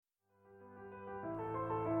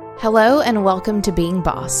Hello and welcome to Being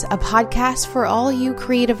Boss, a podcast for all you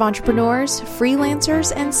creative entrepreneurs,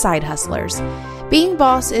 freelancers, and side hustlers. Being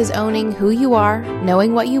Boss is owning who you are,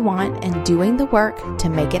 knowing what you want, and doing the work to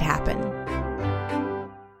make it happen.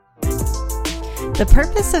 The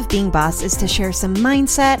purpose of Being Boss is to share some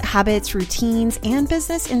mindset, habits, routines, and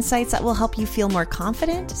business insights that will help you feel more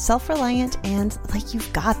confident, self-reliant, and like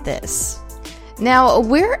you've got this. Now,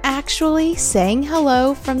 we're actually saying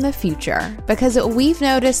hello from the future because we've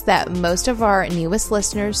noticed that most of our newest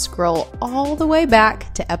listeners scroll all the way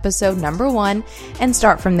back to episode number 1 and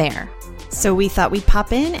start from there. So we thought we'd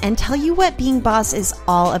pop in and tell you what Being Boss is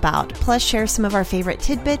all about, plus share some of our favorite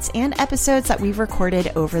tidbits and episodes that we've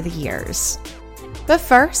recorded over the years. But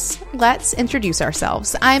first, let's introduce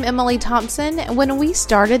ourselves. I'm Emily Thompson. When we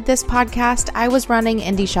started this podcast, I was running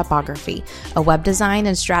Indie Shopography, a web design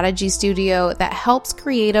and strategy studio that helps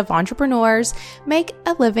creative entrepreneurs make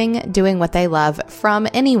a living doing what they love from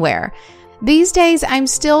anywhere. These days, I'm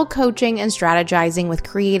still coaching and strategizing with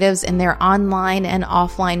creatives in their online and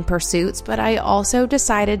offline pursuits, but I also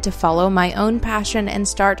decided to follow my own passion and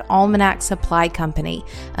start Almanac Supply Company,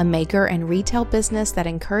 a maker and retail business that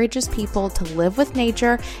encourages people to live with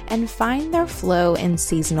nature and find their flow in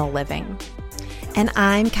seasonal living. And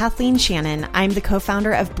I'm Kathleen Shannon. I'm the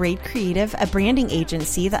co-founder of Braid Creative, a branding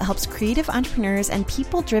agency that helps creative entrepreneurs and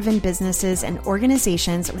people-driven businesses and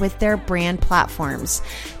organizations with their brand platforms.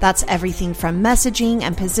 That's everything from messaging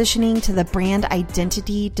and positioning to the brand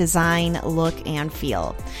identity, design, look, and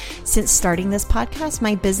feel. Since starting this podcast,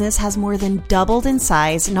 my business has more than doubled in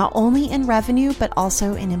size, not only in revenue, but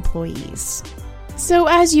also in employees. So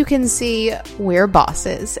as you can see, we're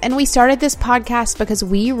bosses, and we started this podcast because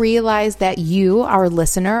we realized that you, our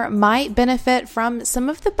listener, might benefit from some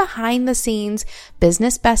of the behind-the-scenes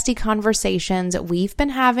business bestie conversations we've been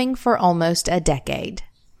having for almost a decade.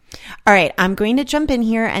 All right, I'm going to jump in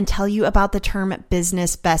here and tell you about the term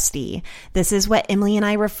business bestie. This is what Emily and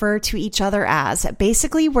I refer to each other as.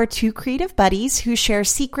 Basically, we're two creative buddies who share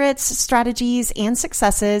secrets, strategies, and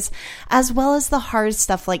successes, as well as the hard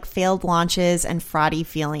stuff like failed launches and fraudy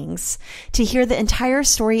feelings. To hear the entire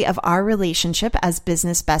story of our relationship as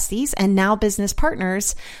business besties and now business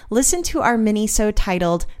partners, listen to our mini-sode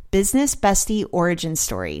titled Business Bestie Origin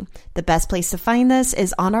Story. The best place to find this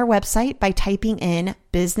is on our website by typing in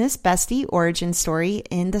Business Bestie Origin Story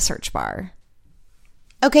in the search bar.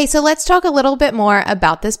 Okay, so let's talk a little bit more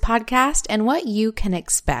about this podcast and what you can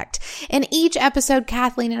expect. In each episode,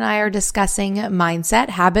 Kathleen and I are discussing mindset,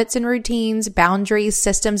 habits and routines, boundaries,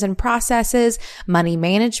 systems and processes, money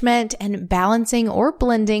management, and balancing or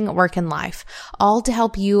blending work and life, all to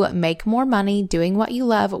help you make more money doing what you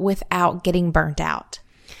love without getting burnt out.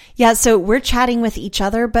 Yeah, so we're chatting with each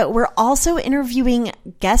other, but we're also interviewing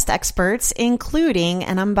guest experts, including,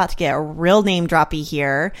 and I'm about to get a real name droppy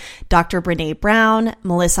here, Dr. Brene Brown,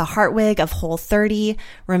 Melissa Hartwig of Whole30,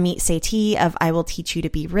 Ramit Sethi of I Will Teach You to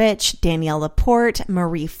Be Rich, Danielle Laporte,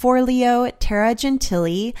 Marie Forleo, Tara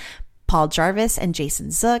Gentili, Paul Jarvis and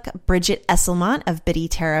Jason Zook, Bridget Esselmont of Biddy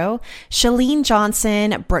Tarot, Shalene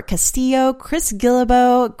Johnson, Brooke Castillo, Chris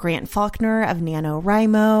Gillibo, Grant Faulkner of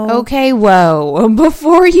NaNoWriMo. Okay, whoa.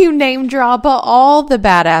 Before you name drop all the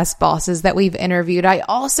badass bosses that we've interviewed, I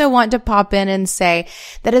also want to pop in and say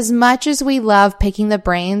that as much as we love picking the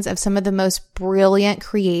brains of some of the most brilliant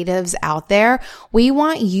creatives out there, we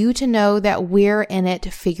want you to know that we're in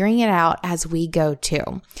it, figuring it out as we go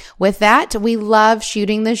too. With that, we love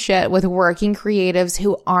shooting the shit with working creatives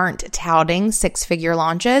who aren't touting six-figure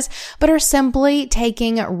launches, but are simply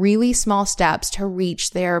taking really small steps to reach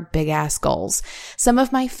their big-ass goals. Some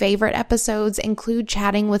of my favorite episodes include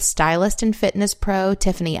chatting with stylist and fitness pro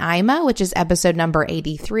Tiffany Ima, which is episode number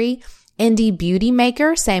 83, indie beauty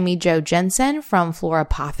maker Sammy Jo Jensen from Flora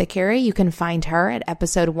Apothecary. You can find her at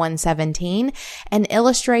episode 117. And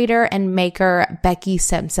illustrator and maker Becky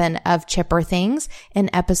Simpson of Chipper Things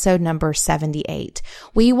in episode number 78.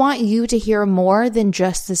 We want you to hear more than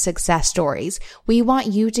just the success stories. We want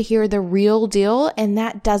you to hear the real deal, and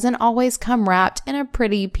that doesn't always come wrapped in a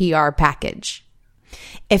pretty PR package.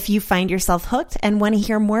 If you find yourself hooked and want to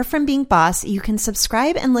hear more from Being Boss, you can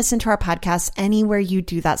subscribe and listen to our podcasts anywhere you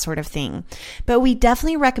do that sort of thing. But we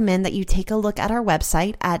definitely recommend that you take a look at our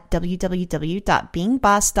website at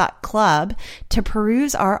www.beingboss.club to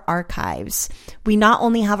peruse our archives. We not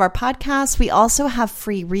only have our podcasts, we also have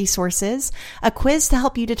free resources, a quiz to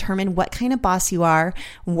help you determine what kind of boss you are,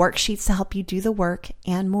 worksheets to help you do the work,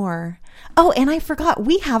 and more. Oh, and I forgot,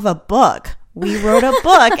 we have a book. We wrote a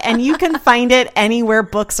book and you can find it anywhere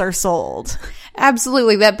books are sold.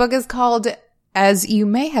 Absolutely. That book is called As you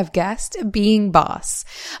may have guessed, being boss.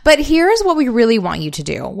 But here's what we really want you to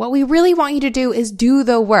do. What we really want you to do is do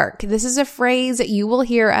the work. This is a phrase that you will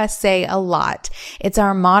hear us say a lot. It's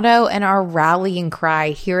our motto and our rallying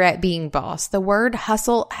cry here at Being Boss. The word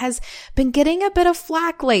hustle has been getting a bit of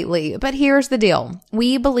flack lately, but here's the deal.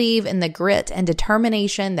 We believe in the grit and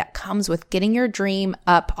determination that comes with getting your dream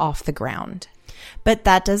up off the ground. But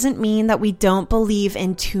that doesn't mean that we don't believe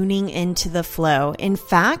in tuning into the flow. In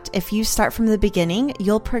fact, if you start from the beginning,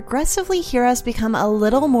 you'll progressively hear us become a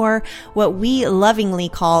little more what we lovingly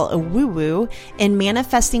call a woo-woo in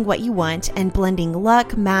manifesting what you want and blending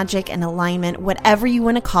luck, magic, and alignment, whatever you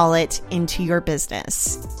want to call it, into your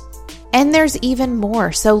business. And there's even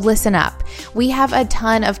more, so listen up. We have a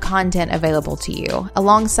ton of content available to you.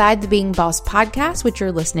 Alongside the Being Boss podcast, which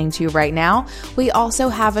you're listening to right now, we also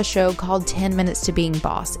have a show called 10 Minutes to Being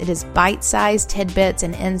Boss. It is bite-sized tidbits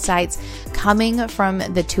and insights coming from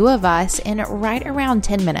the two of us in right around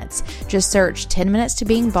 10 minutes. Just search 10 Minutes to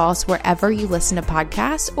Being Boss wherever you listen to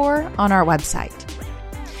podcasts or on our website.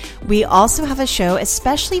 We also have a show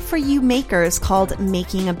especially for you makers called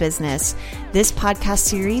Making a Business. This podcast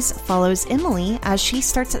series follows Emily as she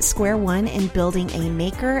starts at square one in building a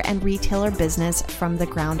maker and retailer business from the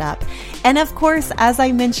ground up. And of course, as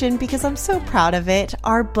I mentioned, because I'm so proud of it,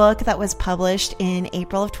 our book that was published in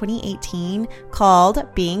April of 2018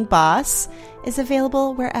 called Being Boss is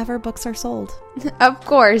available wherever books are sold. Of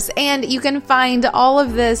course. And you can find all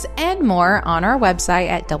of this and more on our website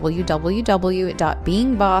at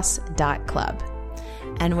www.beingboss.club.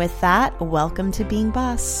 And with that, welcome to Being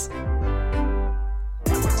Boss.